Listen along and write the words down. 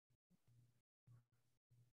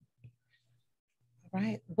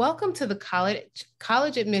Right. Welcome to the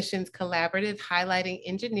College Admissions Collaborative highlighting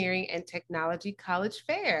engineering and technology college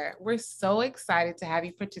fair. We're so excited to have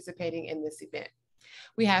you participating in this event.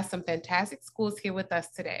 We have some fantastic schools here with us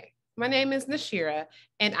today. My name is Nashira,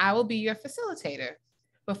 and I will be your facilitator.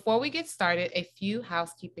 Before we get started, a few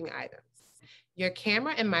housekeeping items. Your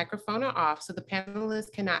camera and microphone are off so the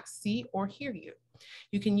panelists cannot see or hear you.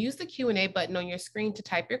 You can use the Q&A button on your screen to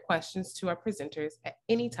type your questions to our presenters at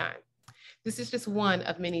any time. This is just one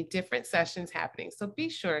of many different sessions happening, so be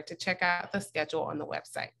sure to check out the schedule on the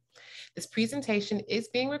website. This presentation is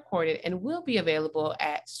being recorded and will be available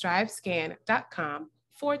at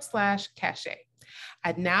strivescan.com/CACHET.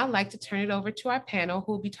 I'd now like to turn it over to our panel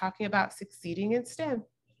who will be talking about succeeding in STEM.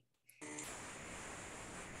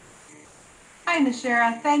 Hi,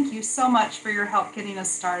 Nashira. Thank you so much for your help getting us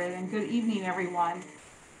started, and good evening, everyone.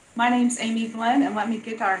 My name's Amy Glenn, and let me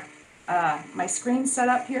get my screen set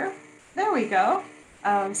up here. There we go,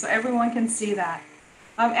 so everyone can see that.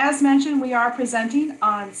 As mentioned, we are presenting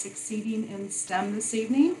on succeeding in STEM this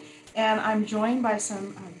evening, and I'm joined by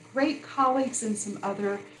some great colleagues in some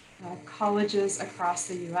other colleges across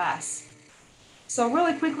the U.S. So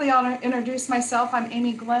really quickly, I'll introduce myself. I'm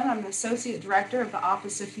Amy Glenn. I'm the Associate Director of the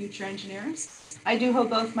Office of Future Engineers. I do hold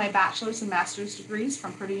both my bachelor's and master's degrees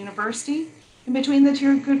from Purdue University. In between the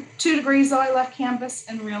two degrees, though, I left campus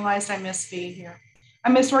and realized I missed being here. I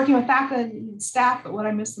missed working with faculty and staff, but what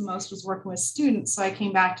I missed the most was working with students, so I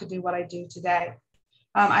came back to do what I do today.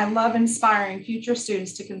 I love inspiring future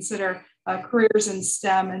students to consider careers in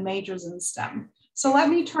STEM and majors in STEM. So let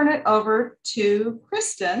me turn it over to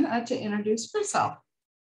Kristen to introduce herself.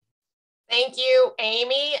 Thank you,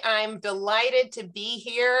 Amy. I'm delighted to be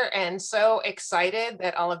here and so excited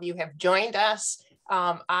that all of you have joined us.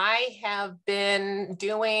 I have been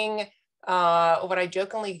doing what I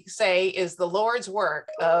jokingly say is the Lord's work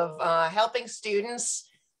of helping students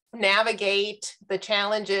navigate the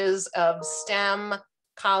challenges of STEM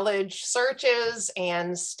college searches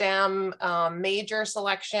and STEM major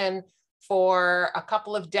selection for a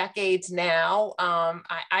couple of decades now.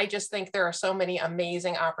 I just think there are so many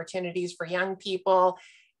amazing opportunities for young people,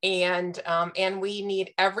 and we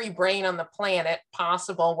need every brain on the planet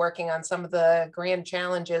possible working on some of the grand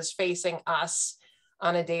challenges facing us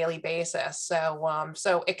on a daily basis. So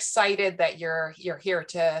so excited that you're here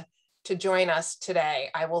to join us today.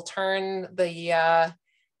 I will turn the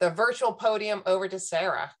virtual podium over to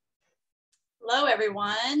Sarah. Hello,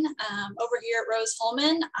 everyone. Over here at Rose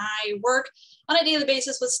Holman, I work on a daily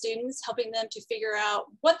basis with students, helping them to figure out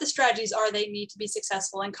what the strategies are they need to be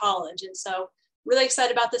successful in college. And so really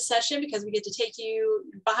excited about this session because we get to take you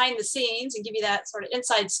behind the scenes and give you that sort of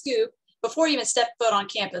inside scoop before you even step foot on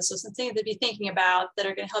campus. So some things to be thinking about that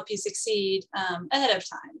are going to help you succeed ahead of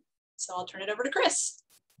time. So I'll turn it over to Chris.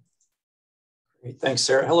 Great. Thanks,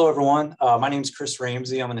 Sarah. Hello, everyone. My name is Chris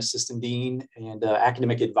Ramsey. I'm an assistant dean and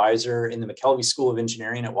academic advisor in the McKelvey School of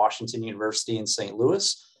Engineering at Washington University in St.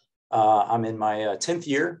 Louis. I'm in my 10th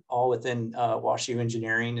year, all within WashU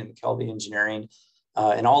Engineering and McKelvey Engineering.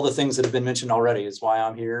 And all the things that have been mentioned already is why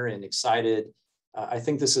I'm here and excited. I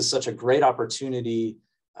think this is such a great opportunity.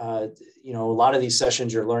 You know, a lot of these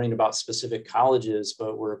sessions you're learning about specific colleges,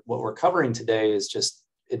 but what we're covering today is just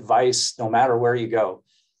advice no matter where you go.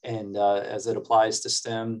 And as it applies to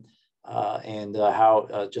STEM and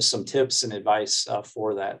how just some tips and advice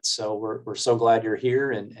for that. So we're so glad you're here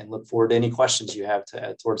and look forward to any questions you have to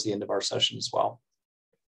add towards the end of our session as well.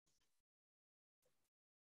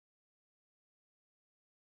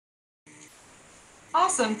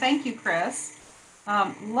 Awesome, thank you, Chris.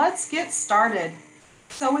 Let's get started.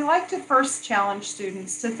 So we like to first challenge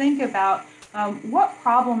students to think about what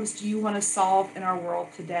problems do you want to solve in our world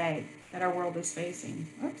today that our world is facing.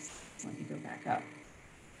 Oops, let me go back up.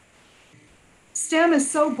 STEM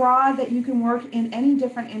is so broad that you can work in any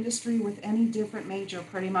different industry with any different major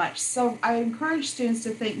pretty much. So I encourage students to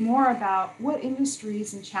think more about what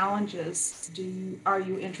industries and challenges are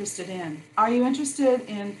you interested in? Are you interested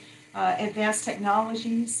in advanced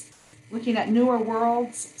technologies, looking at newer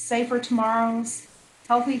worlds, safer tomorrows,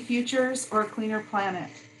 healthy futures, or a cleaner planet?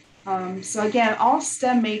 So again, all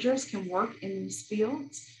STEM majors can work in these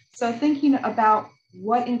fields. So thinking about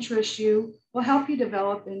what interests you will help you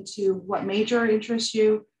develop into what major interests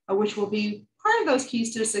you, which will be part of those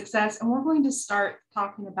keys to success. And we're going to start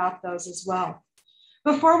talking about those as well.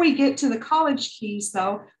 Before we get to the college keys,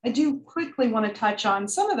 though, I do quickly want to touch on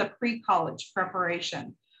some of the pre-college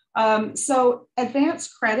preparation. So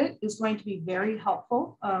advanced credit is going to be very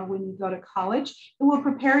helpful when you go to college. It will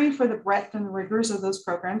prepare you for the breadth and rigors of those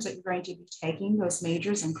programs that you're going to be taking, those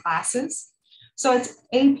majors and classes. So it's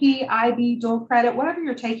AP, IB, dual credit, whatever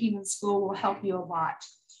you're taking in school will help you a lot.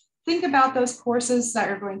 Think about those courses that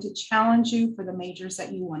are going to challenge you for the majors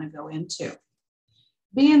that you want to go into.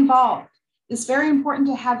 Be involved. It's very important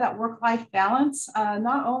to have that work-life balance,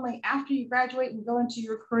 not only after you graduate and go into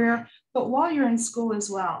your career, but while you're in school as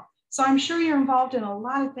well. So I'm sure you're involved in a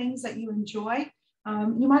lot of things that you enjoy.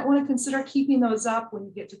 You might want to consider keeping those up when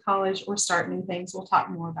you get to college or start new things. We'll talk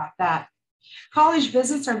more about that. College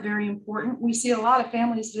visits are very important. We see a lot of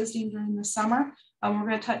families visiting during the summer. We're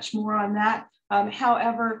going to touch more on that.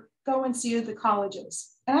 However, go and see the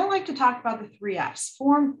colleges. And I like to talk about the 3 F's: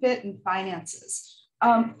 form, fit, and finances.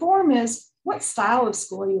 Form is, what style of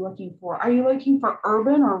school are you looking for? Are you looking for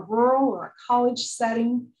urban or rural or a college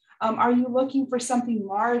setting? Are you looking for something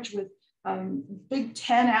large with Big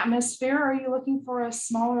Ten atmosphere? Or are you looking for a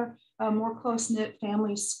smaller, more close-knit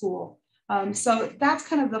family school? So that's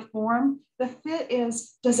kind of the form. The fit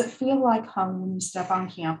is, does it feel like home when you step on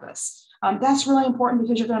campus? That's really important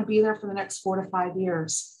because you're going to be there for the next 4 to 5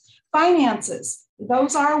 years. Finances,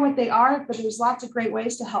 those are what they are, but there's lots of great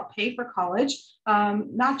ways to help pay for college,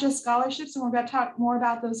 not just scholarships, and we're going to talk more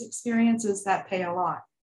about those experiences that pay a lot.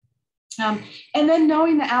 And then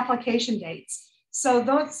knowing the application dates. So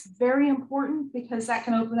that's very important because that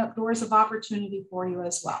can open up doors of opportunity for you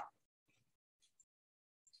as well.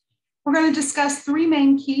 We're going to discuss 3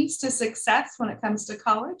 main keys to success when it comes to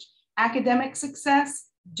college: academic success,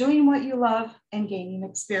 doing what you love, and gaining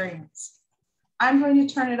experience. I'm going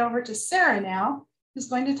to turn it over to Sarah now, who's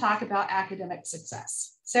going to talk about academic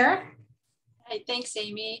success. Sarah? Hi, thanks,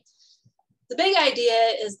 Amy. The big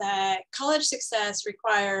idea is that college success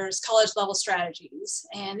requires college level strategies.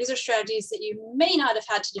 And these are strategies that you may not have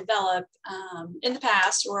had to develop in the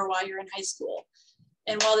past or while you're in high school.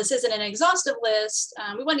 And while this isn't an exhaustive list,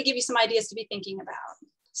 we want to give you some ideas to be thinking about.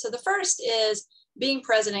 So the first is being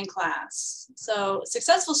present in class. So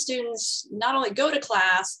successful students not only go to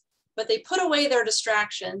class, but they put away their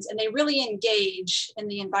distractions and they really engage in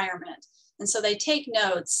the environment. And so they take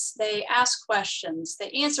notes, they ask questions, they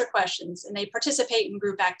answer questions, and they participate in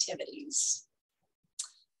group activities.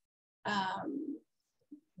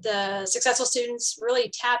 The successful students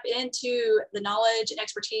really tap into the knowledge and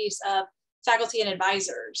expertise of faculty and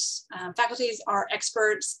advisors. Faculties are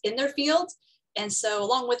experts in their field. And so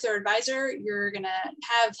along with their advisor, you're gonna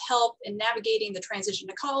have help in navigating the transition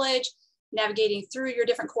to college, navigating through your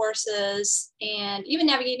different courses, and even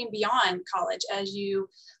navigating beyond college as you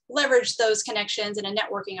leverage those connections and a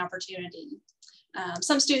networking opportunity.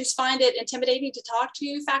 Some students find it intimidating to talk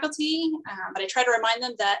to faculty, but I try to remind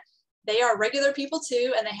them that they are regular people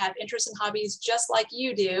too, and they have interests and hobbies just like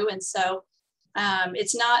you do. And so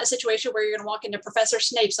it's not a situation where you're going to walk into Professor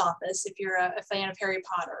Snape's office if you're a fan of Harry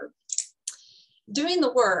Potter. Doing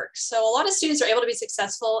the work. So a lot of students are able to be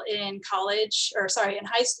successful in college, or sorry, in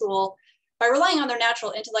high school by relying on their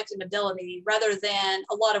natural intellect and ability rather than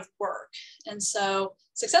a lot of work. And so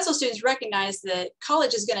successful students recognize that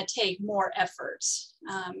college is going to take more effort.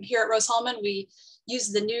 Here at Rose-Hulman, we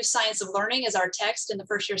use the new science of learning as our text in the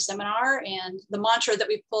first year seminar. And the mantra that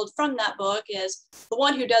we pulled from that book is, the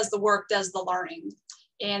one who does the work does the learning.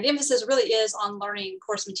 And the emphasis really is on learning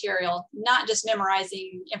course material, not just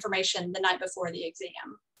memorizing information the night before the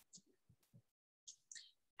exam.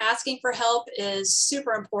 Asking for help is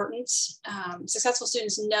super important. Successful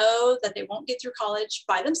students know that they won't get through college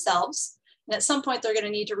by themselves. And at some point, they're going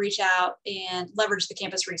to need to reach out and leverage the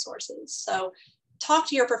campus resources. So talk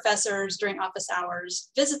to your professors during office hours,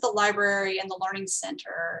 visit the library and the learning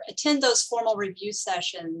center, attend those formal review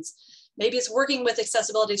sessions. Maybe it's working with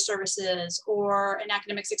accessibility services or an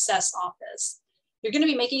academic success office. You're going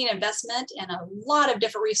to be making an investment in a lot of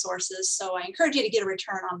different resources. So I encourage you to get a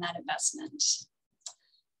return on that investment.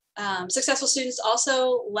 Successful students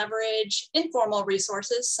also leverage informal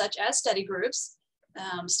resources such as study groups.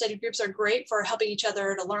 Study groups are great for helping each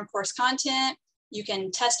other to learn course content. You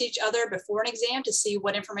can test each other before an exam to see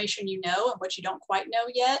what information you know and what you don't quite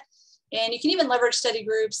know yet. And you can even leverage study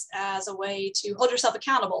groups as a way to hold yourself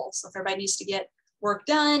accountable. So if everybody needs to get work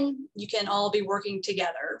done, you can all be working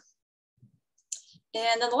together.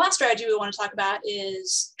 And then the last strategy we want to talk about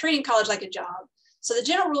is treating college like a job. So the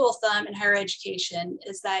general rule of thumb in higher education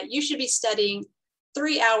is that you should be studying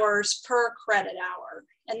 3 hours per credit hour.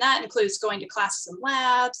 And that includes going to classes and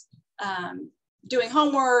labs, doing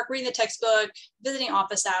homework, reading the textbook, visiting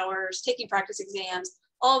office hours, taking practice exams,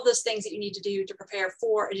 all of those things that you need to do to prepare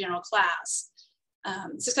for a general class.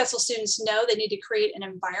 Successful students know they need to create an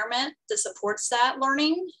environment that supports that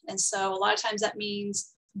learning. And so a lot of times that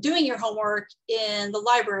means doing your homework in the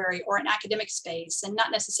library or an academic space and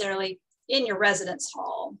not necessarily in your residence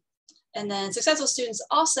hall. And then successful students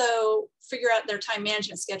also figure out their time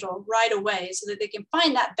management schedule right away so that they can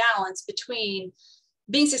find that balance between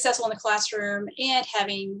being successful in the classroom and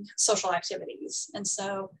having social activities. And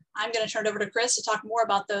so I'm going to turn it over to Chris to talk more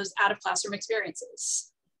about those out of classroom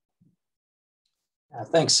experiences.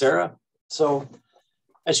 Thanks, Sarah. So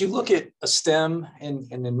as you look at a STEM, and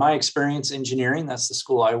in my experience, engineering, that's the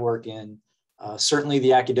school I work in, certainly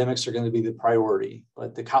the academics are going to be the priority,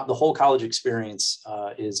 but the whole college experience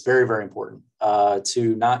is very, very important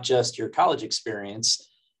to not just your college experience,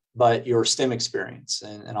 but your STEM experience.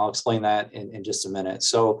 And I'll explain that in just a minute.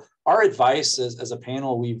 So our advice as a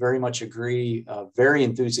panel, we very much agree very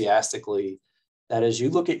enthusiastically that as you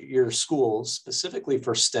look at your schools, specifically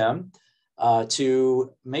for STEM,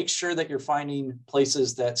 to make sure that you're finding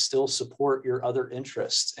places that still support your other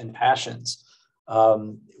interests and passions.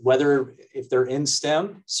 Whether if they're in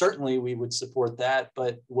STEM, certainly we would support that,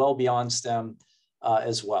 but well beyond STEM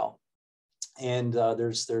as well. And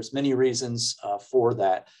there's many reasons for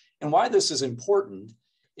that. And why this is important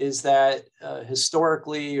is that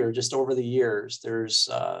historically, or just over the years, there's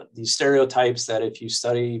these stereotypes that if you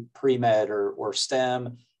study pre-med or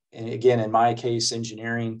STEM, and again, in my case,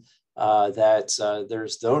 engineering, there's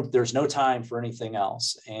no time for anything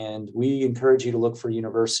else. And we encourage you to look for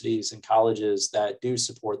universities and colleges that do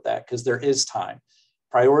support that, because there is time.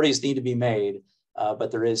 Priorities need to be made,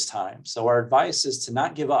 but there is time. So our advice is to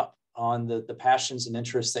not give up on the passions and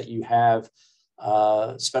interests that you have,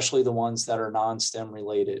 especially the ones that are non-STEM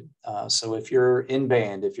related. So if you're in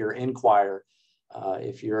band, if you're in choir,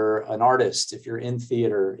 if you're an artist, if you're in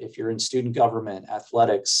theater, if you're in student government,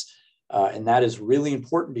 athletics, and that is really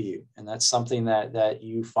important to you, and that's something that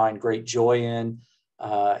you find great joy in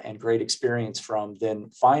and great experience from, then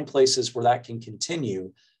find places where that can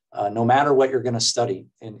continue no matter what you're going to study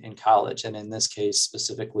in college, and in this case,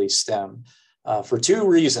 specifically STEM, for two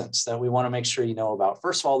reasons that we want to make sure you know about.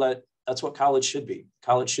 First of all, that's what college should be.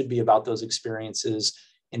 College should be about those experiences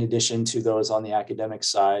in addition to those on the academic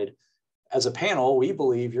side. As a panel, we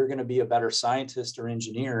believe you're going to be a better scientist or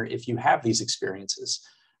engineer if you have these experiences.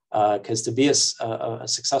 Because to be a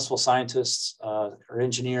successful scientist or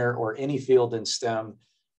engineer or any field in STEM,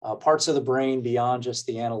 parts of the brain beyond just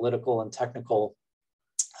the analytical and technical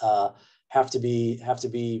have to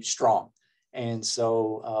be strong. And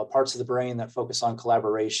so parts of the brain that focus on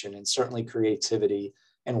collaboration and certainly creativity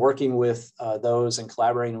and working with those and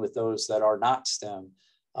collaborating with those that are not STEM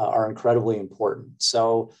are incredibly important.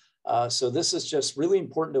 So this is just really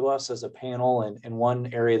important to us as a panel, and one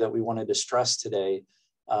area that we wanted to stress today.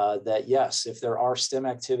 That yes, if there are STEM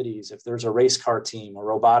activities, if there's a race car team, a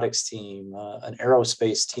robotics team, an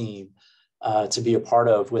aerospace team to be a part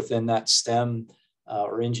of within that STEM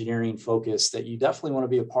or engineering focus, that you definitely want to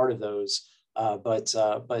be a part of those, but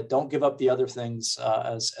don't give up the other things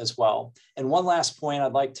as well. And one last point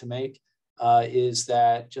I'd like to make is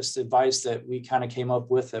that just advice that we kind of came up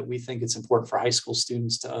with that we think it's important for high school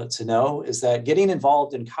students to know is that getting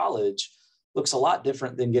involved in college looks a lot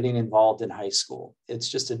different than getting involved in high school. It's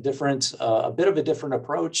just a bit of a different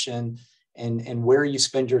approach and where you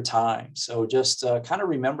spend your time. So just kind of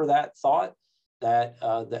remember that thought that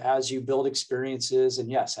as you build experiences,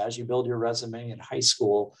 and yes, as you build your resume in high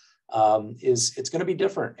school, it's going to be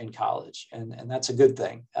different in college, and that's a good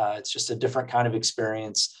thing. It's just a different kind of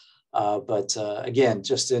experience. But again,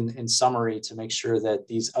 just in summary, to make sure that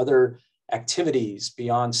these other activities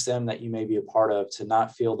beyond STEM that you may be a part of, to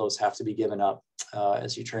not feel those have to be given up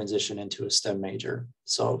as you transition into a STEM major.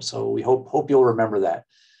 So we hope you'll remember that.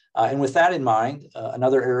 And with that in mind,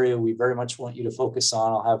 another area we very much want you to focus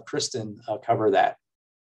on, I'll have Kristen cover that.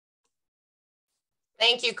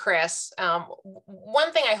 Thank you, Chris.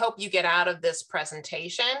 One thing I hope you get out of this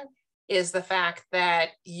presentation is the fact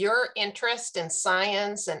that your interest in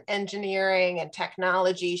science and engineering and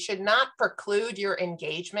technology should not preclude your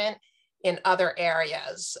engagement in other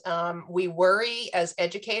areas. We worry as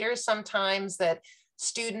educators sometimes that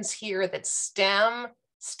students hear that STEM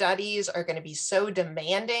studies are going to be so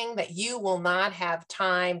demanding that you will not have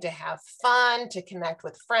time to have fun, to connect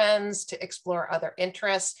with friends, to explore other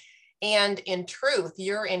interests. And in truth,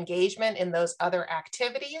 your engagement in those other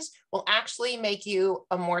activities will actually make you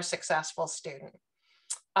a more successful student.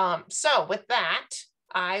 So with that,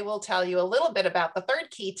 I will tell you a little bit about the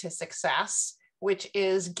third key to success, which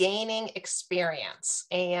is gaining experience.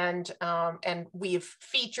 And we've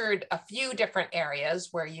featured a few different areas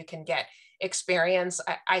where you can get experience.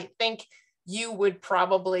 I think you would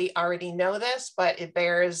probably already know this, but it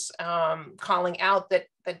bears calling out that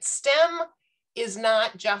STEM is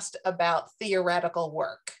not just about theoretical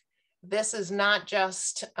work. This is not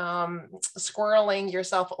just squirreling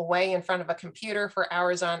yourself away in front of a computer for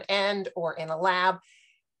hours on end or in a lab.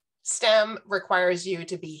 STEM requires you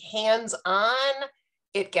to be hands-on.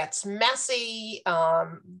 It gets messy.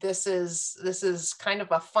 This is kind of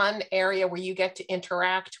a fun area where you get to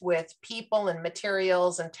interact with people and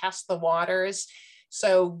materials and test the waters.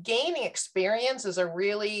 So gaining experience is a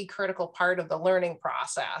really critical part of the learning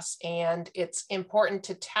process. And it's important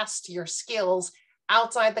to test your skills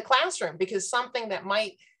outside the classroom, because something that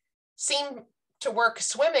might seem to work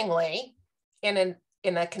swimmingly in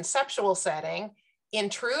a conceptual setting, in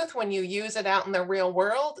truth, when you use it out in the real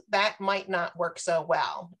world, that might not work so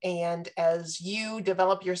well. And as you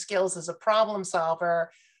develop your skills as a problem solver,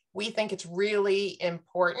 we think it's really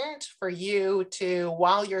important for you to,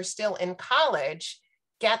 while you're still in college,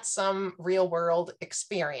 get some real world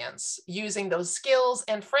experience using those skills.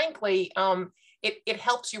 And frankly, it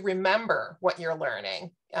helps you remember what you're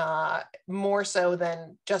learning more so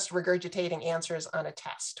than just regurgitating answers on a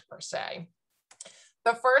test per se.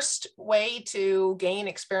 The first way to gain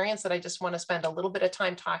experience that I just want to spend a little bit of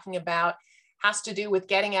time talking about has to do with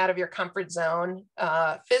getting out of your comfort zone,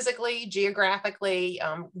 physically, geographically,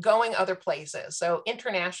 going other places. So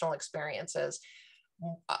international experiences.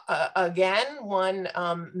 Again, one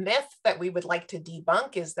myth that we would like to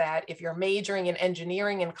debunk is that if you're majoring in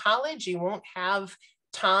engineering in college, you won't have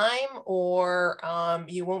time or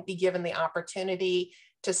you won't be given the opportunity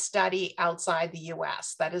to study outside the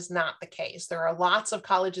US. That is not the case. There are lots of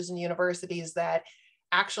colleges and universities that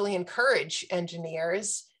actually encourage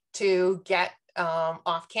engineers to get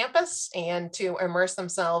off campus and to immerse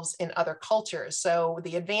themselves in other cultures. So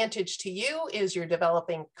the advantage to you is you're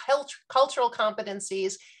developing cultural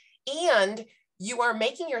competencies, and you are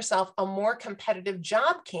making yourself a more competitive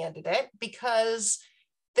job candidate, because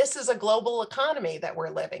this is a global economy that we're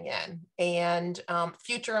living in, and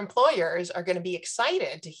future employers are going to be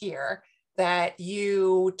excited to hear that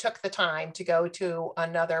you took the time to go to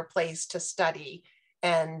another place to study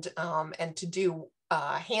and to do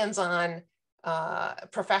hands-on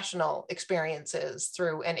professional experiences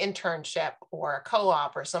through an internship or a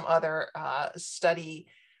co-op or some other study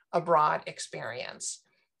abroad experience.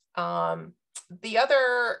 The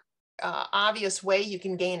other obvious way you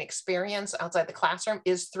can gain experience outside the classroom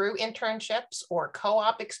is through internships or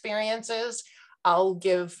co-op experiences. I'll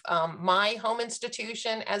give my home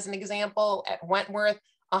institution as an example. At Wentworth,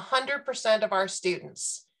 100% of our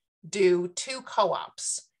students do 2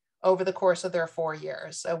 co-ops over the course of their 4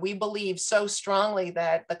 years. So we believe so strongly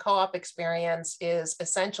that the co-op experience is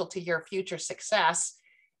essential to your future success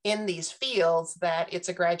in these fields that it's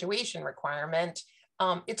a graduation requirement.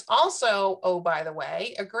 It's also, oh, by the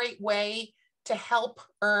way, a great way to help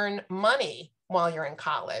earn money while you're in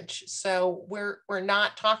college. So we're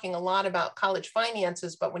not talking a lot about college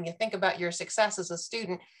finances, but when you think about your success as a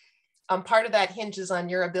student, part of that hinges on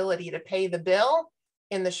your ability to pay the bill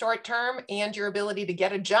in the short term and your ability to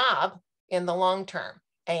get a job in the long term.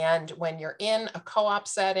 And when you're in a co-op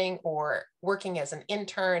setting or working as an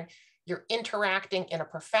intern, you're interacting in a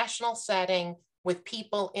professional setting with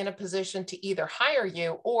people in a position to either hire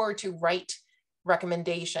you or to write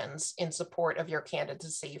recommendations in support of your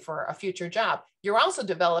candidacy for a future job. You're also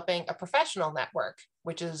developing a professional network,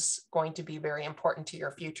 which is going to be very important to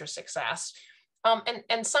your future success.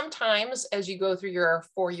 And sometimes as you go through your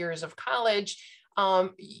 4 years of college,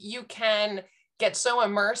 you can get so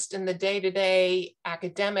immersed in the day-to-day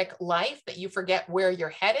academic life that you forget where you're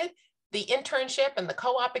headed. The internship and the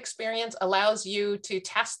co-op experience allows you to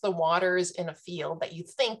test the waters in a field that you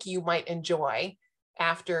think you might enjoy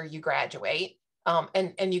after you graduate.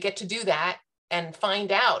 And you get to do that and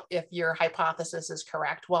find out if your hypothesis is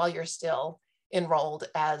correct while you're still enrolled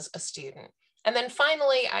as a student. And then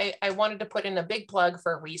finally, I wanted to put in a big plug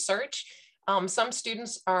for research. Some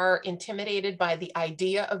students are intimidated by the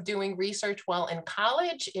idea of doing research while in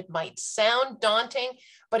college. It might sound daunting,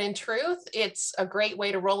 but in truth, it's a great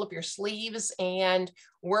way to roll up your sleeves and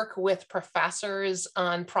work with professors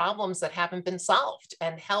on problems that haven't been solved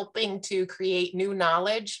and helping to create new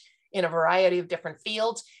knowledge in a variety of different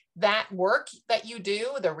fields. That work that you do,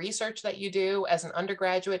 the research that you do as an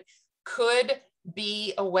undergraduate, could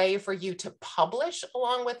be a way for you to publish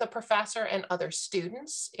along with a professor and other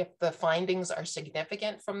students if the findings are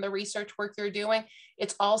significant from the research work you're doing.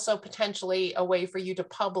 It's also potentially a way for you to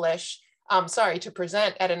to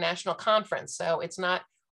present at a national conference. So it's not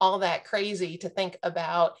all that crazy to think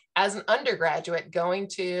about as an undergraduate going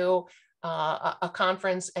to a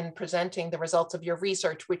conference and presenting the results of your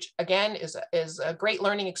research, which again is a great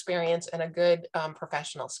learning experience and a good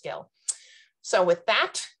professional skill. So with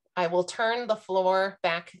that, I will turn the floor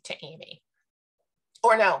back to Amy.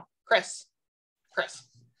 Or no, Chris.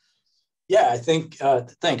 Yeah, I think,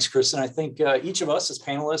 thanks, Kristen. I think each of us as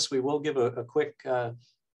panelists, we will give a quick,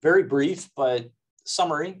 very brief, but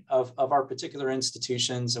summary of our particular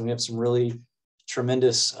institutions. And we have some really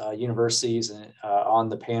tremendous universities on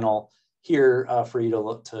the panel here for you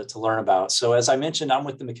to learn about. So as I mentioned, I'm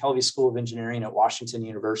with the McKelvey School of Engineering at Washington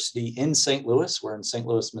University in St. Louis. We're in St.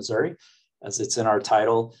 Louis, Missouri, as it's in our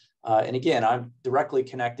title. And again, I'm directly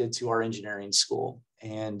connected to our engineering school.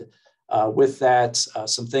 And with that,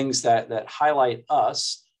 some things that highlight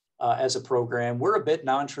us as a program. We're a bit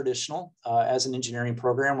non-traditional as an engineering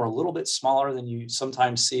program. We're a little bit smaller than you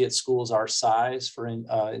sometimes see at schools our size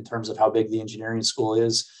in terms of how big the engineering school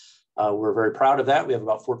is. We're very proud of that. We have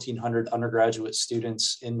about 1,400 undergraduate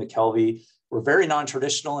students in McKelvey. We're very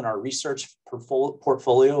non-traditional in our research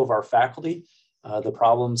portfolio of our faculty. The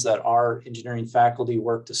problems that our engineering faculty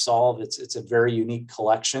work to solve, it's a very unique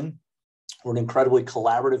collection. We're an incredibly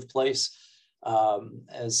collaborative place.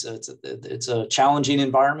 As it's a challenging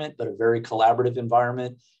environment, but a very collaborative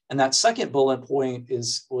environment. And that second bullet point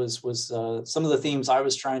was some of the themes I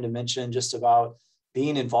was trying to mention just about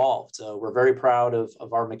being involved. We're very proud of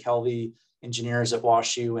our McKelvey engineers at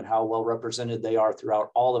WashU and how well represented they are throughout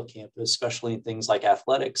all of campus, especially in things like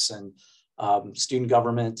athletics and student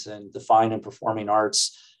government and the fine and performing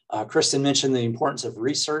arts. Kristen mentioned the importance of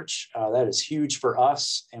research. That is huge for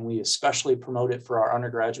us, and we especially promote it for our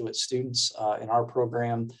undergraduate students in our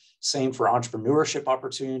program. Same for entrepreneurship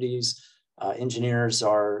opportunities. Engineers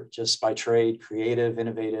are just by trade creative,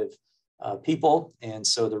 innovative people, and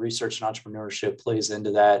so the research and entrepreneurship plays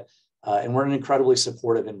into that. And we're an incredibly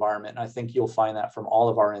supportive environment, and I think you'll find that from all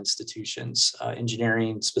of our institutions.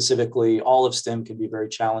 Engineering specifically, all of STEM can be very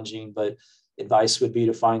challenging, but advice would be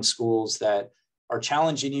to find schools that are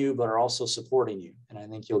challenging you, but are also supporting you. And I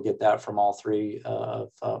think you'll get that from all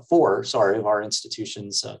four of our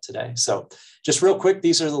institutions today. So just real quick,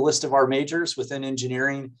 these are the list of our majors within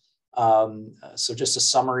engineering. So just a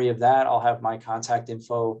summary of that. I'll have my contact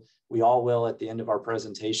info. We all will at the end of our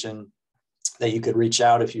presentation, that you could reach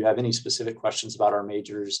out if you have any specific questions about our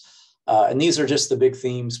majors. And these are just the big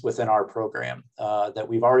themes within our program that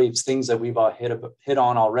we've already, things that we've hit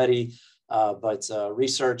on already. But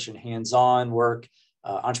research and hands-on work,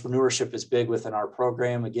 entrepreneurship is big within our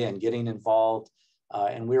program. Again, getting involved.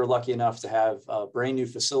 And we were lucky enough to have brand new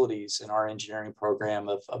facilities in our engineering program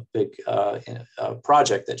of a big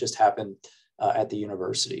project that just happened at the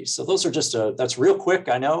university. So those are just, that's real quick,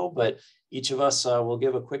 I know, but each of us will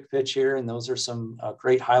give a quick pitch here. And those are some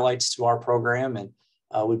great highlights to our program. And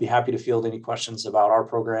we'd be happy to field any questions about our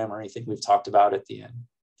program or anything we've talked about at the end.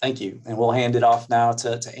 Thank you. And we'll hand it off now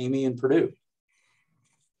to Amy in Purdue.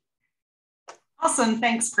 Awesome.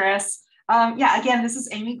 Thanks, Chris. Yeah, again, this is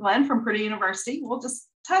Amy Glenn from Purdue University. We'll just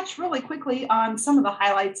touch really quickly on some of the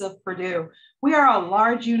highlights of Purdue. We are a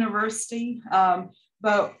large university,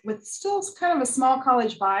 but with still kind of a small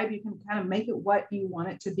college vibe. You can kind of make it what you want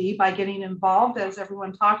it to be by getting involved, as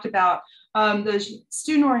everyone talked about. Those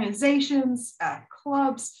student organizations,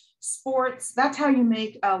 clubs, sports, that's how you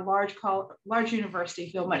make a large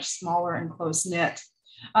university feel much smaller and close-knit.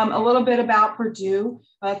 A little bit about Purdue,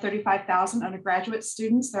 35,000 undergraduate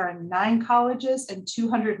students. There are 9 colleges and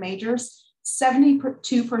 200 majors.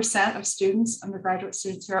 72% of students, undergraduate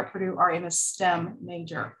students here at Purdue, are in a STEM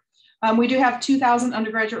major. We do have 2,000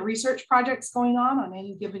 undergraduate research projects going on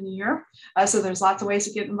any given year. So there's lots of ways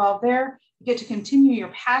to get involved there. You get to continue your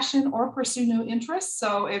passion or pursue new interests.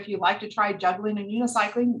 So if you like to try juggling and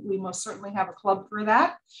unicycling, we most certainly have a club for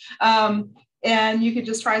that. And you could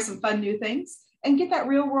just try some fun new things and get that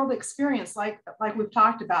real world experience like we've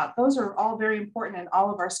talked about. Those are all very important, and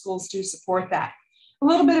all of our schools do support that. A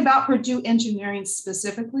little bit about Purdue Engineering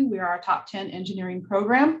specifically. We are a top 10 engineering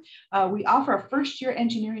program. We offer a first-year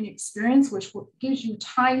engineering experience, which gives you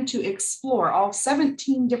time to explore all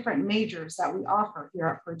 17 different majors that we offer here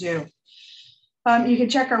at Purdue. You can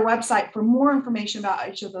check our website for more information about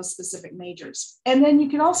each of those specific majors. And then you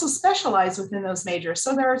can also specialize within those majors.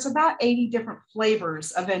 So there's about 80 different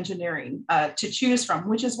flavors of engineering to choose from,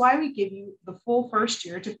 which is why we give you the full first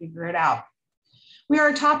year to figure it out. We are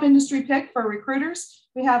a top industry pick for recruiters.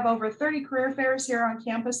 We have over 30 career fairs here on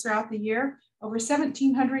campus throughout the year, over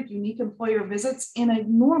 1,700 unique employer visits in a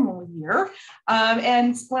normal year.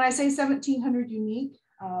 And when I say 1,700 unique,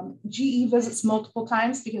 GE visits multiple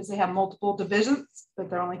times because they have multiple divisions, but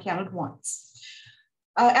they're only counted once.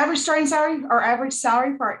 Average starting salary, or average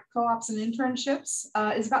salary for our co-ops and internships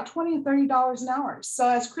is about $20 to $30 an hour. So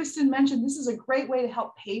as Kristen mentioned, this is a great way to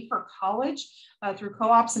help pay for college through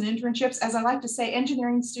co-ops and internships. As I like to say,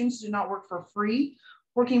 engineering students do not work for free.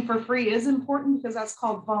 Working for free is important because that's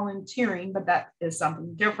called volunteering, but that is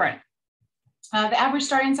something different. The average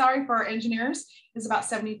starting salary for our engineers is about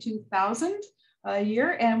 $72,000 a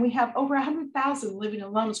year, and we have over 100,000 living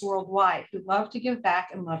alums worldwide who love to give back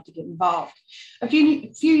and love to get involved. A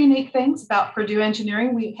few unique things about Purdue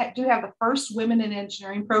Engineering: we do have the first women in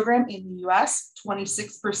engineering program in the US.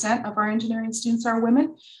 26% of our engineering students are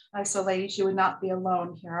women. So ladies, you would not be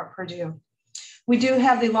alone here at Purdue. We do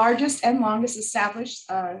have the largest and longest established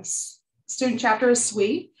student chapter of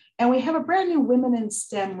SWE. And we have a brand new Women in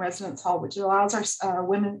STEM residence hall, which allows our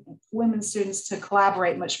women students to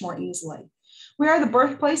collaborate much more easily. We are the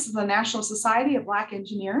birthplace of the National Society of Black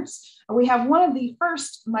Engineers. We have one of the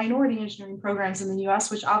first minority engineering programs in the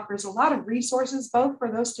US, which offers a lot of resources, both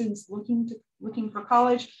for those students looking for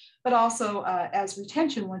college, but also as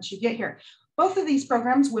retention once you get here. Both of these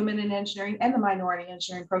programs, Women in Engineering and the Minority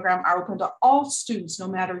Engineering Program, are open to all students, no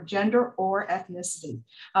matter gender or ethnicity.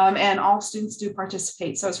 And all students do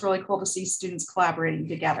participate. So it's really cool to see students collaborating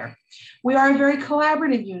together. We are a very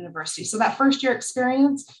collaborative university. So that first year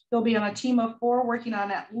experience, you'll be on a team of 4 working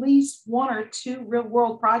on at least 1 or 2 real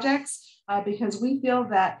world projects because we feel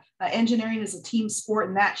that engineering is a team sport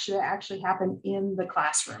and that should actually happen in the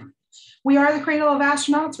classroom. We are the cradle of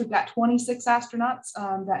astronauts. We've got 26 astronauts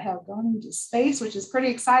that have gone into space, which is pretty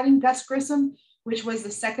exciting. Gus Grissom, which was the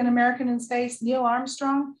 2nd American in space. Neil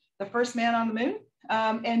Armstrong, the first man on the moon.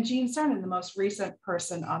 And Gene Cernan, the most recent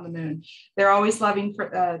person on the moon. They're always loving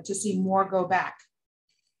to see more go back.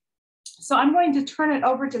 So I'm going to turn it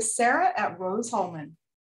over to Sarah at Rose-Hulman.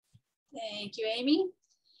 Thank you, Amy.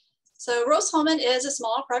 So Rose-Hulman is a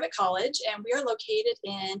small private college, and we are located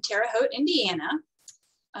in Terre Haute, Indiana.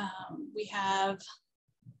 We have,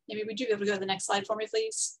 maybe would you be able to go to the next slide for me,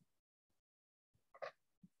 please?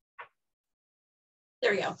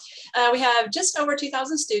 There we go. We have just over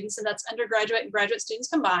 2,000 students, and that's undergraduate and graduate students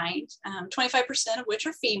combined, 25% of which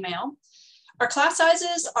are female. Our class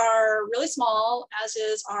sizes are really small, as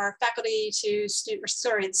is our faculty to student,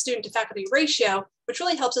 the student to faculty ratio, which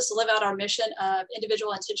really helps us to live out our mission of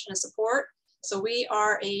individual attention and support. So we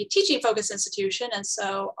are a teaching focused institution. And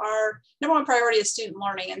so our #1 priority is student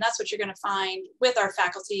learning. And that's what you're going to find with our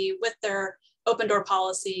faculty, with their open door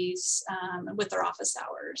policies, and with their office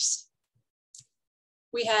hours.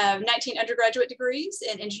 We have 19 undergraduate degrees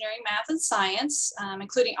in engineering, math, and science,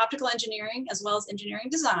 including optical engineering, as well as engineering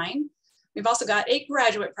design. We've also got 8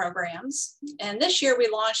 graduate programs. And this year we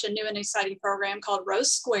launched a new and exciting program called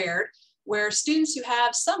Rose Squared, where students who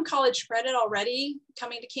have some college credit already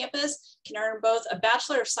coming to campus can earn both a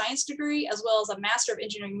Bachelor of Science degree as well as a Master of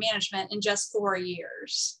Engineering Management in just 4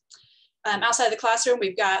 years. Outside of the classroom,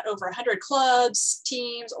 we've got over 100 clubs,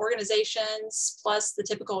 teams, organizations, plus the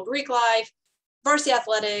typical Greek life, varsity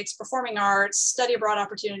athletics, performing arts, study abroad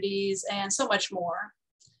opportunities, and so much more.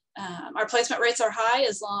 Our placement rates are high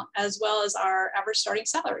as well as our average starting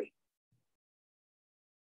salary.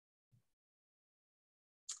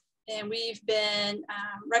 And we've been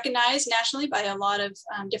recognized nationally by a lot of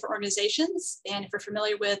different organizations. And if you're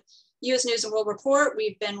familiar with US News and World Report,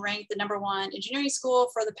 we've been ranked the #1 engineering school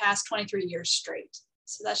for the past 23 years straight.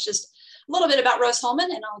 So that's just a little bit about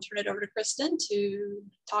Rose-Hulman, and I'll turn it over to Kristen to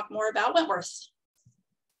talk more about Wentworth.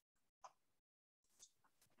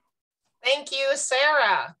 Thank you,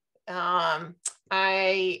 Sarah. I'm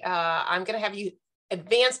going to have you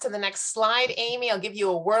advance to the next slide, Amy. I'll give you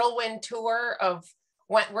a whirlwind tour of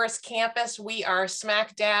Wentworth's campus. We are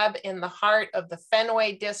smack dab in the heart of the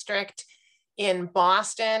Fenway district in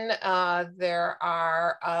Boston. There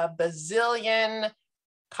are a bazillion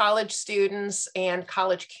college students and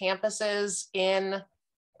college campuses in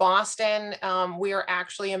Boston. We are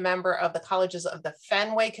actually a member of the Colleges of the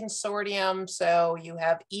Fenway Consortium, so you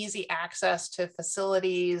have easy access to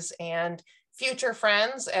facilities and future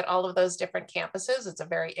friends at all of those different campuses. It's a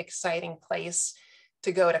very exciting place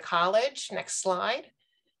to go to college. Next slide.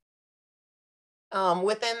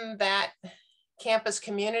 Within that campus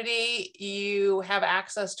community, you have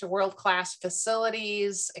access to world-class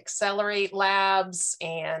facilities, Accelerate labs,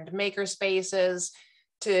 and maker spaces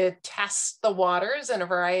to test the waters in a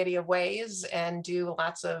variety of ways and do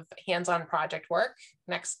lots of hands-on project work.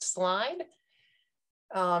 Next slide.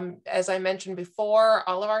 As I mentioned before,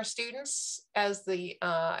 all of our students, as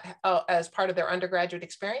part of their undergraduate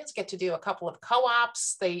experience, get to do a couple of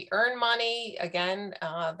co-ops. They earn money. Again,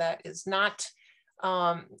 that is not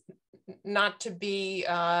to be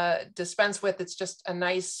dispensed with. It's just a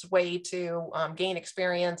nice way to gain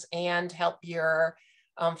experience and help your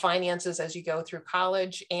finances as you go through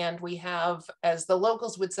college. And we have, as the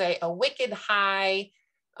locals would say, a wicked high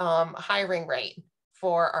hiring rate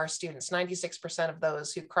for our students. 96% of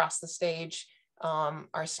those who cross the stage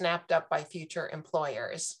are snapped up by future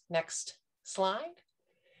employers. Next slide.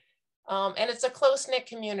 And it's a close-knit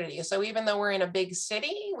community. So even though we're in a big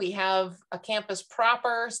city, we have a campus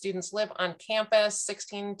proper, students live on campus,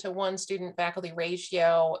 16:1 student faculty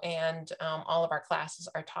ratio, and all of our classes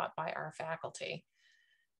are taught by our faculty.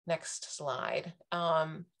 Next slide.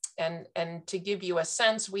 And to give you a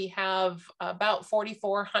sense, we have about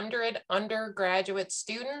 4,400 undergraduate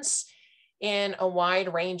students in a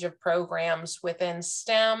wide range of programs within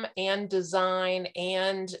STEM and design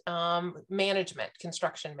and management,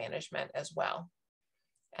 construction management as well.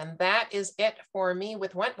 And that is it for me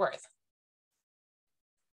with Wentworth.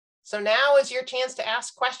 So now is your chance to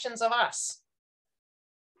ask questions of us.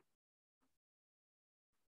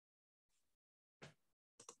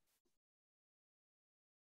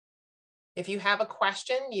 If you have a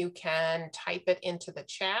question, you can type it into the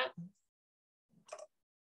chat.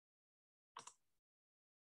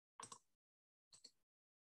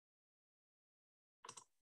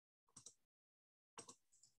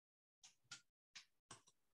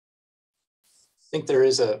 I think there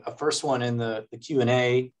is a first one in the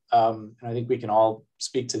Q&A, and I think we can all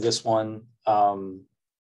speak to this one. Asking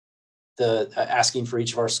for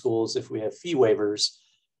each of our schools if we have fee waivers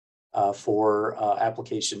for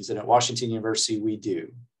applications, and at Washington University we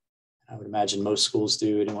do. I would imagine most schools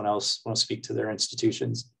do. Anyone else want to speak to their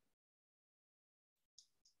institutions?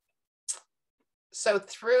 So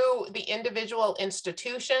through the individual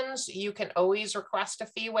institutions, you can always request a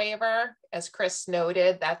fee waiver. As Chris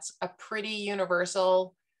noted, that's a pretty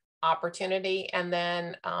universal opportunity. And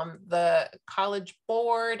then the College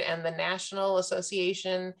Board and the National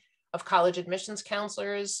Association of College Admissions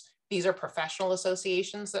Counselors, these are professional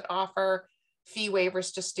associations that offer fee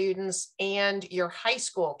waivers to students, and your high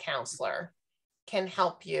school counselor can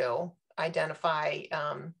help you identify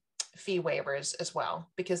fee waivers as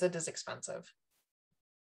well, because it is expensive.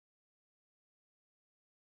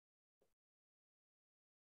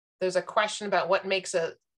 There's a question about what makes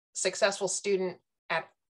a successful student at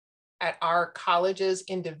our colleges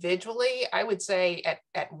individually. I would say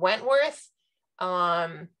at Wentworth,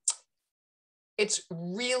 it's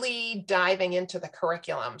really diving into the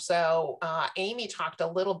curriculum. So Amy talked a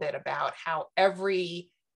little bit about how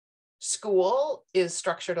every school is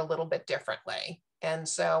structured a little bit differently. And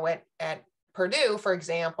so at Purdue, for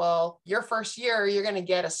example, your first year, you're going to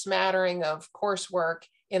get a smattering of coursework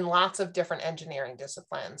in lots of different engineering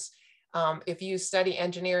disciplines. If you study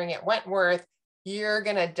engineering at Wentworth, you're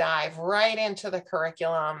going to dive right into the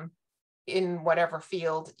curriculum in whatever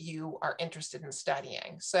field you are interested in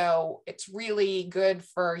studying. So it's really good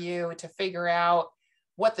for you to figure out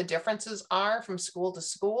what the differences are from school to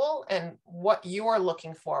school and what you're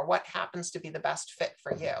looking for, what happens to be the best fit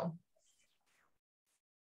for you.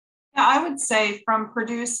 Yeah, I would say from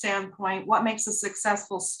Purdue's standpoint, what makes a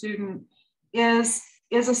successful student is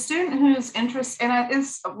a student whose interest, and it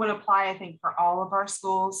would apply, I think, for all of our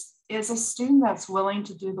schools, is a student that's willing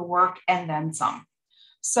to do the work and then some.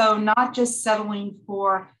 So not just settling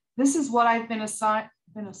for, this is what I've been assigned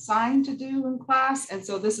to do in class, and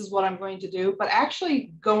so this is what I'm going to do, but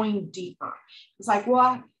actually going deeper. It's like,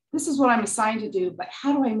 well, this is what I'm assigned to do, but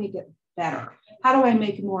how do I make it better? How do I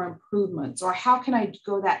make more improvements? Or how can I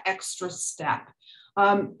go that extra step?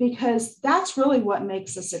 Because that's really what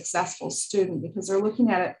makes a successful student, because they're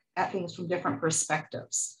looking at things from different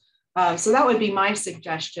perspectives. So that would be my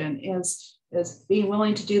suggestion, is being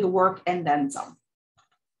willing to do the work and then some.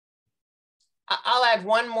 I'll add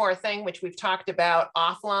one more thing, which we've talked about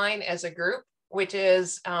offline as a group, which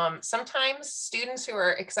is sometimes students who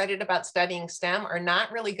are excited about studying STEM are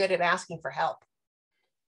not really good at asking for help.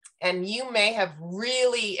 And you may have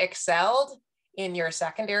really excelled in your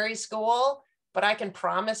secondary school, but I can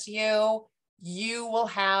promise you, you will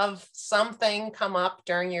have something come up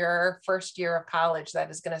during your first year of college that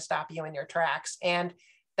is going to stop you in your tracks. And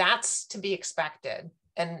that's to be expected.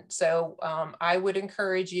 And so I would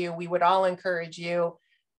encourage you, we would all encourage you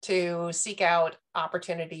to seek out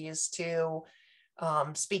opportunities to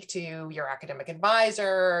speak to your academic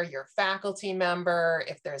advisor, your faculty member,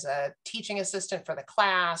 if there's a teaching assistant for the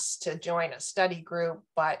class, to join a study group,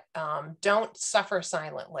 but don't suffer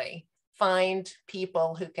silently. Find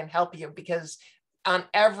people who can help you, because on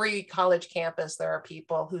every college campus, there are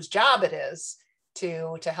people whose job it is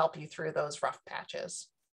to help you through those rough patches.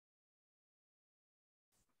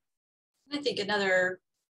 I think another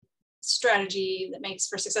strategy that makes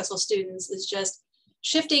for successful students is just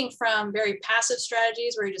shifting from very passive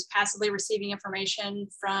strategies where you're just passively receiving information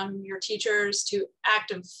from your teachers to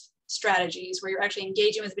active strategies where you're actually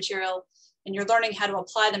engaging with material, and you're learning how to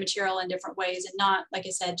apply the material in different ways and not, like I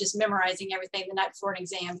said, just memorizing everything the night before an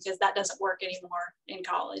exam, because that doesn't work anymore in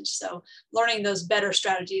college. So learning those better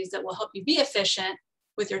strategies that will help you be efficient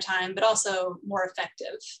with your time, but also more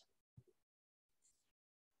effective.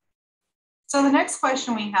 So the next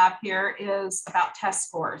question we have here is about test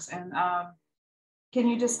scores. And can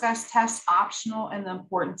you discuss test optional and the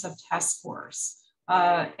importance of test scores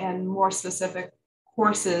and more specific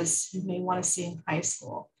courses you may want to see in high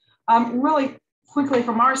school? Really quickly,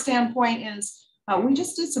 from our standpoint, is we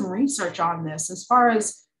just did some research on this. As far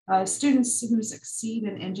as students who succeed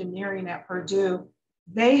in engineering at Purdue,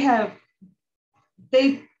 they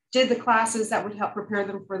did the classes that would help prepare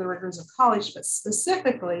them for the rigors of college, but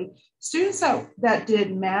specifically students that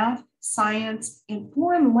did math, science, and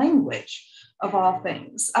foreign language, of all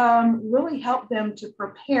things, really helped them to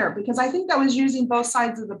prepare, because I think that was using both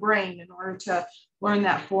sides of the brain in order to learn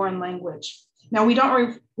that foreign language. Now, we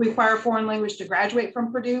don't require foreign language to graduate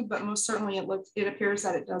from Purdue, but most certainly it appears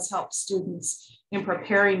that it does help students in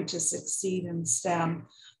preparing to succeed in STEM.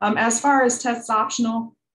 As far as tests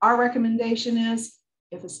optional, our recommendation is,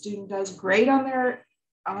 if a student does great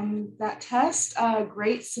on that test,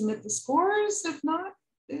 great, submit the scores. If not,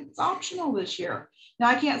 it's optional this year. Now,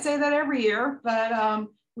 I can't say that every year, but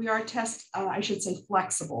we are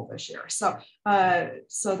flexible this year. So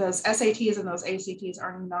those SATs and those ACTs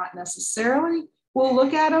are not necessarily, we'll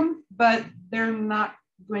look at them, but they're not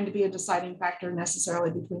going to be a deciding factor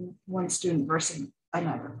necessarily between one student versus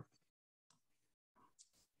another.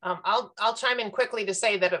 I'll chime in quickly to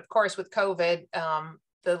say that, of course, with COVID,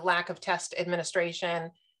 the lack of test administration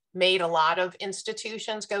made a lot of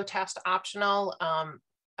institutions go test optional.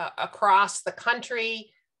 Across the country,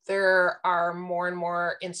 there are more and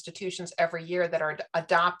more institutions every year that are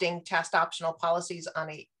adopting test optional policies on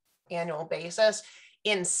an annual basis.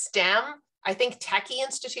 In STEM, I think techie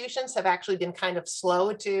institutions have actually been kind of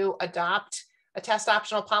slow to adopt a test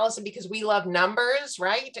optional policy because we love numbers,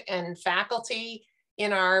 right? And faculty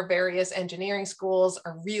in our various engineering schools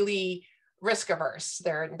are really risk averse.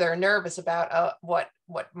 They're nervous about what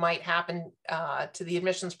might happen to the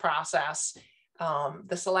admissions process,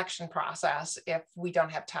 the selection process, if we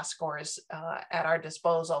don't have test scores at our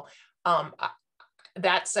disposal.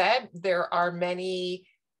 That said, there are many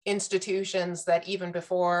institutions that even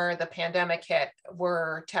before the pandemic hit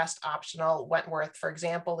were test optional. Wentworth, for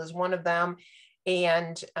example, is one of them.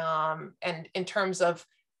 And in terms of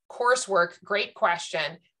coursework, great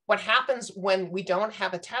question. What happens when we don't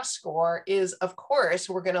have a test score is, of course,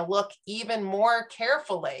 we're going to look even more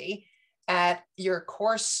carefully at your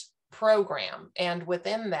course program. And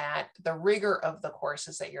within that, the rigor of the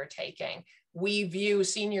courses that you're taking. We view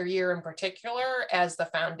senior year in particular as the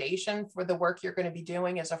foundation for the work you're going to be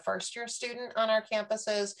doing as a first-year student on our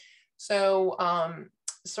campuses. So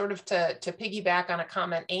sort of to piggyback on a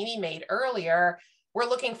comment Amy made earlier, we're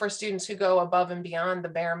looking for students who go above and beyond the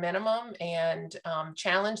bare minimum and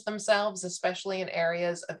challenge themselves, especially in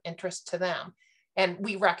areas of interest to them. And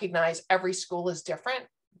we recognize every school is different,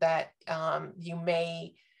 that you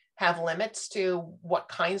may have limits to what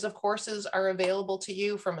kinds of courses are available to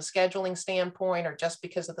you from a scheduling standpoint or just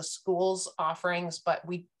because of the school's offerings, but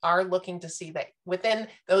we are looking to see that within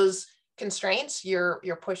those constraints, you're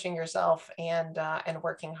pushing yourself and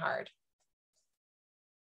working hard.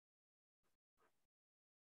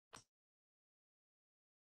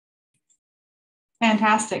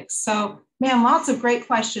 Fantastic. So, man, lots of great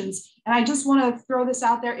questions. And I just want to throw this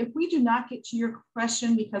out there. If we do not get to your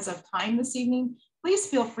question because of time this evening, please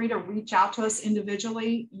feel free to reach out to us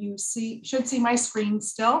individually. You should see my screen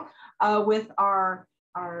still with our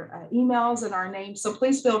emails and our names. So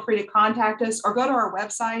please feel free to contact us or go to our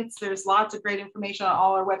websites. There's lots of great information on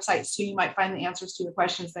all our websites too. You might find the answers to your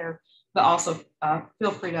questions there, but also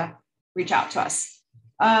feel free to reach out to us.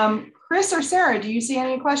 Chris or Sarah, do you see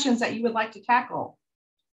any questions that you would like to tackle?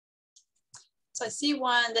 So I see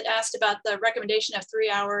one that asked about the recommendation of 3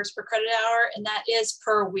 hours per credit hour, and that is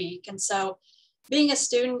per week. And so being a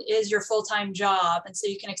student is your full-time job. And so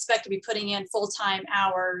you can expect to be putting in full-time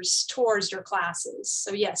hours towards your classes.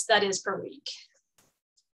 So yes, that is per week.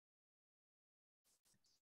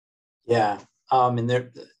 Yeah, and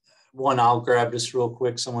there, one I'll grab just real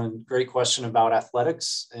quick. Someone, great question about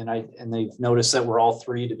athletics. And they've noticed that we're all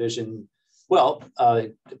three division,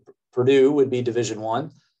 Purdue would be Division I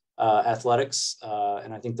athletics.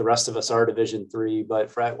 And I think the rest of us are Division III, but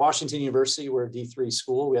for at Washington University, we're a D3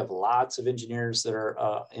 school. We have lots of engineers that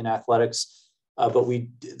are in athletics, but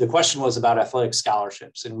the question was about athletic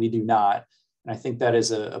scholarships, and we do not. And I think that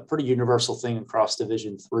is a pretty universal thing across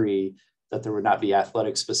Division III, that there would not be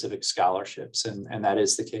athletic specific scholarships. And that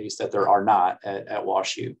is the case, that there are not at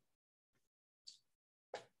WashU.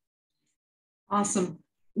 Awesome.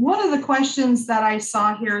 One of the questions that I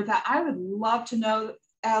saw here that I would love to know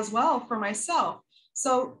as well for myself.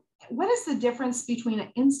 So what is the difference between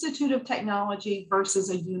an institute of technology versus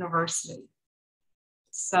a university?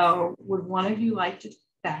 So would one of you like to do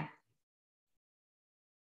that?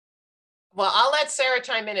 Well, I'll let Sarah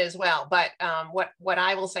chime in as well, but what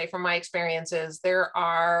I will say from my experience is there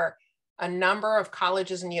are a number of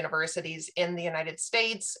colleges and universities in the United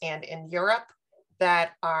States and in Europe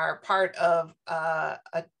that are part of a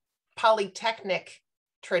polytechnic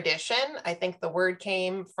tradition. I think the word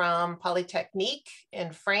came from Polytechnique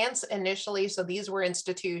in France initially. So these were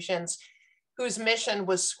institutions whose mission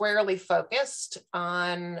was squarely focused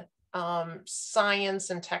on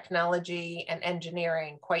science and technology and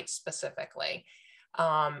engineering quite specifically.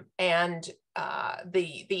 The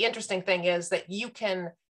interesting thing is that you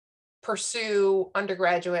can pursue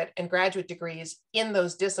undergraduate and graduate degrees in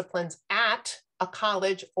those disciplines at a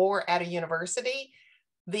college or at a university.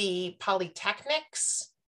 The polytechnics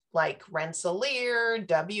like Rensselaer,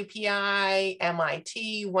 WPI,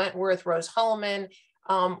 MIT, Wentworth, Rose-Hulman,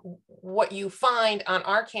 what you find on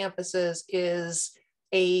our campuses is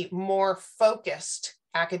a more focused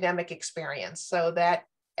academic experience so that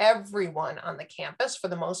everyone on the campus, for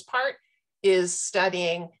the most part, is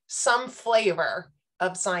studying some flavor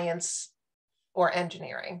of science or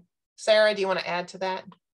engineering. Sarah, do you want to add to that?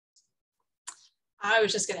 I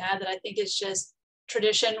was just going to add that I think it's just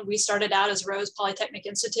tradition. We started out as Rose Polytechnic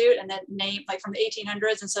Institute and then named like from the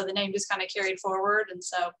 1800s. And so the name just kind of carried forward. And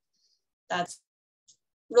so that's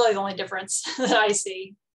really the only difference that I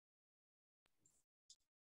see.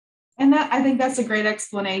 And I think that's a great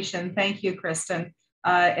explanation. Thank you, Kristen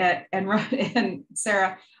and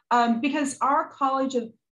Sarah, because our College of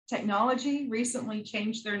Technology recently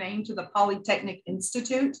changed their name to the Polytechnic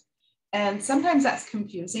Institute. And sometimes that's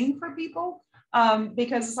confusing for people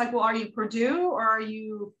because it's like, well, are you Purdue or are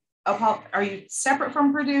you separate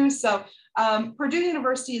from Purdue? So Purdue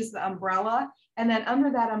University is the umbrella. And then under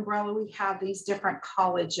that umbrella, we have these different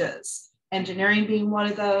colleges, engineering being one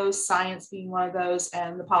of those, science being one of those,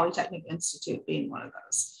 and the Polytechnic Institute being one of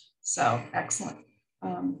those. So excellent.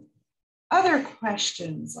 Other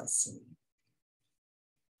questions, let's see.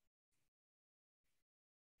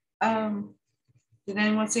 Did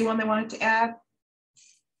anyone see one they wanted to add?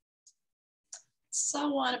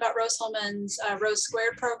 Someone about Rose-Hulman's Rose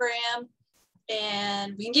Squared program.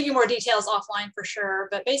 And we can give you more details offline for sure.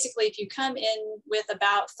 But basically, if you come in with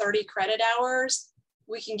about 30 credit hours,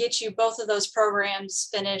 we can get you both of those programs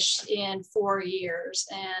finished in 4 years.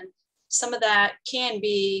 And some of that can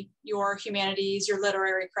be your humanities, your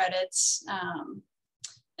literary credits.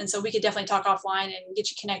 And so we could definitely talk offline and get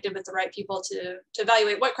you connected with the right people to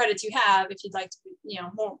evaluate what credits you have if you'd like to,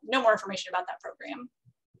 know more information about that program.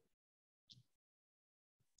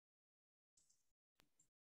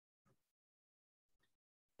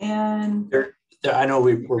 And I know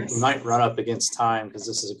we might run up against time because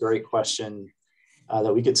this is a great question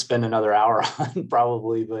that we could spend another hour on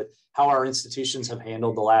probably, but how our institutions have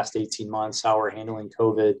handled the last 18 months, how we're handling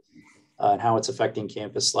COVID, and how it's affecting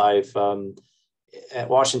campus life. At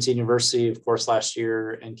Washington University, of course, last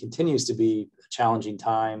year and continues to be a challenging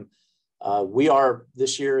time.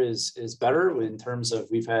 This year is better in terms of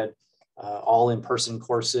we've had all in-person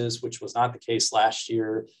courses, which was not the case last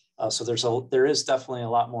year. So there is definitely a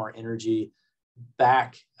lot more energy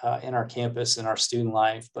back in our campus and our student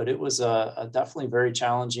life, but it was a definitely very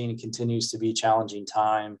challenging and continues to be challenging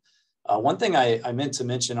time. One thing I meant to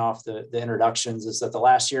mention off the introductions is that the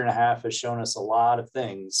last year and a half has shown us a lot of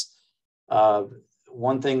things.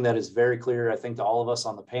 One thing that is very clear, I think, to all of us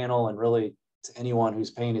on the panel and really to anyone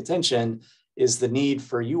who's paying attention is the need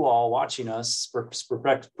for you all watching us,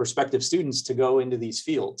 prospective students, to go into these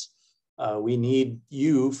fields. We need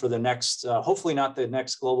you for the next, hopefully not the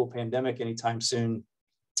next global pandemic anytime soon,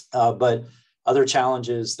 but other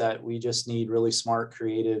challenges that we just need really smart,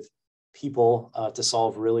 creative people to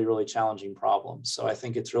solve really, really challenging problems. So I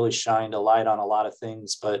think it's really shined a light on a lot of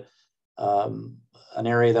things, but an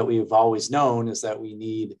area that we've always known is that we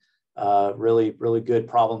need really, really good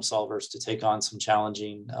problem solvers to take on some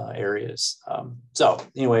challenging areas. So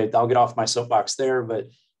anyway, I'll get off my soapbox there, but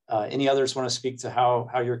any others want to speak to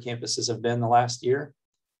how your campuses have been the last year?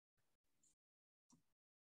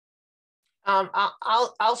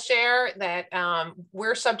 I'll share that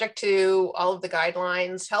we're subject to all of the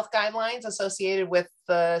guidelines, health guidelines associated with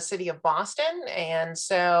the city of Boston. And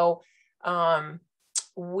so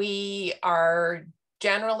we are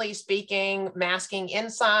generally speaking masking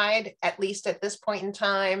inside, at least at this point in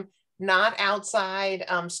time, not outside.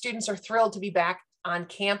 Students are thrilled to be back on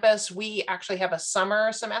campus. We actually have a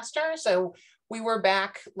summer semester, so we were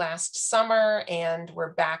back last summer and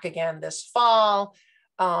we're back again this fall.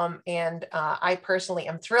 I personally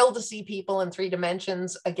am thrilled to see people in 3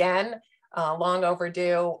 dimensions again, long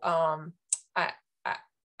overdue.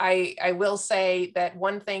 I will say that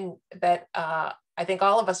one thing that I think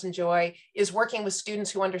all of us enjoy is working with students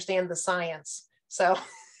who understand the science. So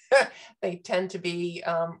they tend to be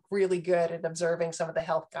really good at observing some of the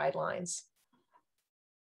health guidelines.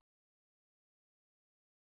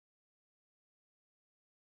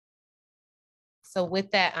 So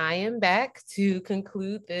with that, I am back to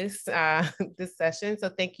conclude this, this session. So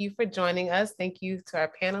thank you for joining us. Thank you to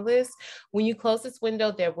our panelists. When you close this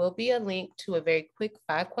window, there will be a link to a very quick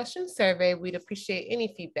 5-question survey. We'd appreciate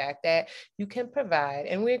any feedback that you can provide.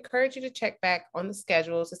 And we encourage you to check back on the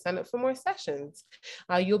schedule to sign up for more sessions.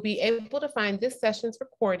 You'll be able to find this session's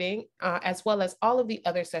recording as well as all of the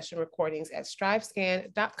other session recordings at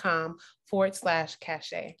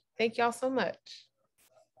strivescan.com/CACHET. Thank y'all so much.